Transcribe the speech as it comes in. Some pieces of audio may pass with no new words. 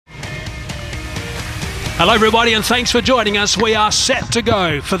Hello everybody, and thanks for joining us. We are set to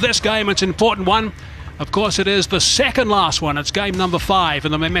go for this game. It's an important one. Of course, it is the second last one. It's game number 5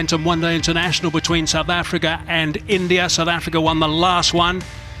 in the Momentum One Day International between South Africa and India. South Africa won the last one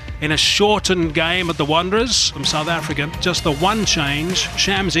in a shortened game at the Wanderers from South Africa. Just the one change.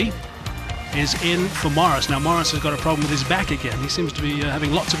 Shamsi is in for Morris. Now Morris has got a problem with his back again. He seems to be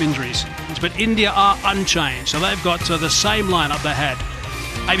having lots of injuries. But India are unchanged, so they've got the same lineup they had.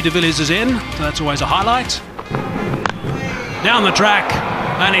 Aby de Villiers is in, so that's always a highlight. Down the track,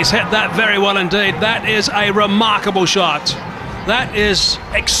 and he's hit that very well indeed. That is a remarkable shot. That is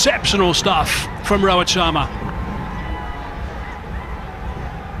exceptional stuff from Rohit Sharma.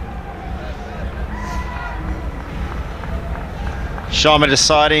 Sharma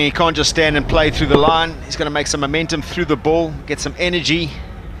deciding he can't just stand and play through the line. He's going to make some momentum through the ball, get some energy,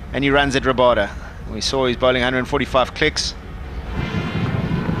 and he runs at Rabada. We saw he's bowling 145 clicks.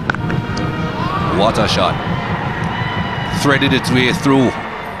 What a shot. Threaded its way through.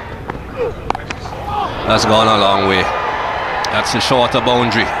 That's gone a long way. That's a shorter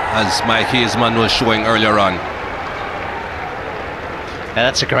boundary, as Mike Hazeman was showing earlier on. Yeah,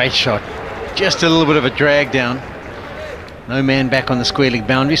 that's a great shot. Just a little bit of a drag down. No man back on the square leg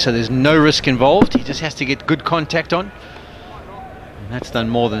boundary, so there's no risk involved. He just has to get good contact on. And that's done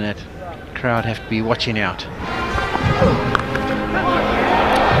more than that. The crowd have to be watching out.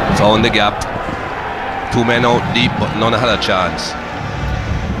 Found the gap. 2 men out deep, but none had a chance.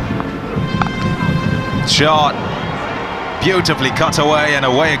 Shot. Beautifully cut away, and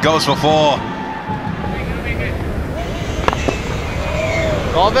away it goes for 4.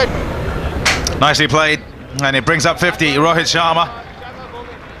 Nicely played, and it brings up 50. Rohit Sharma,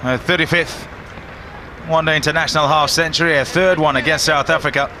 35th one-day international half-century, a 3rd one against South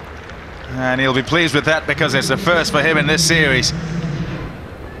Africa, and he'll be pleased with that because it's the first for him in this series.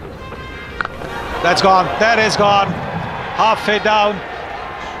 That's gone. That is gone. Halfway down,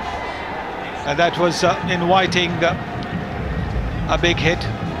 and that was inviting a big hit.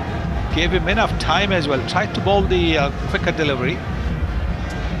 Gave him enough time as well. Tried to bowl the quicker delivery.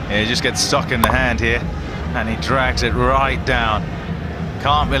 Yeah, he just gets stuck in the hand here, and he drags it right down.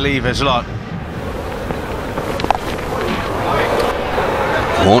 Can't believe his luck.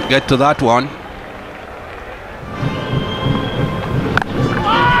 Won't get to that one.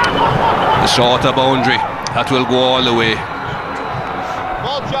 The shorter boundary, that will go all the way.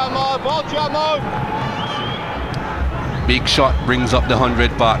 Big shot brings up the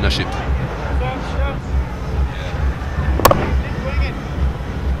 100 partnership.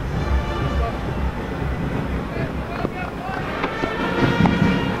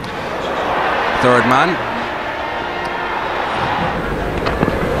 Third man.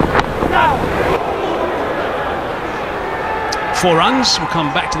 Four runs, we'll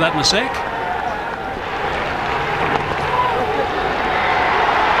come back to that in a sec.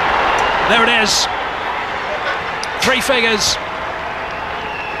 There it is. 3 figures.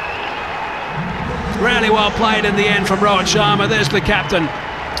 Really well played in the end from Rohit Sharma. There's the captain.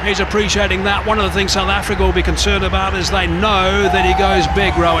 He's appreciating that. One of the things South Africa will be concerned about is they know that he goes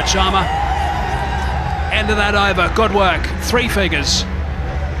big, Rohit Sharma. End of that over. Good work. 3 figures.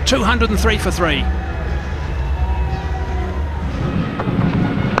 203 for 3.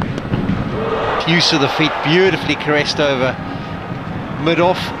 Use of the feet, beautifully caressed over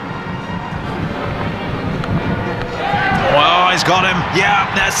mid-off. Well, he's got him. Yeah,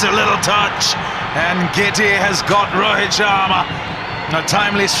 that's a little touch. And Giddy has got Rohit Sharma. A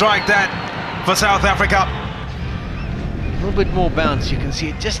timely strike that for South Africa. A little bit more bounce, you can see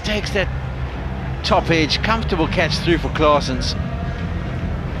it just takes that top edge. Comfortable catch through for Claessens.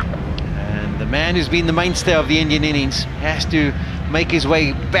 And the man who's been the mainstay of the Indian innings has to make his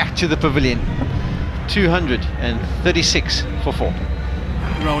way back to the pavilion. 236 for 4.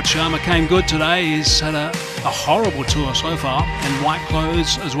 Rohit Sharma came good today. He's had a horrible tour so far in white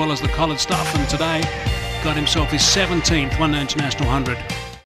clothes as well as the collared stuff, and today got himself his 17th One Day International 100.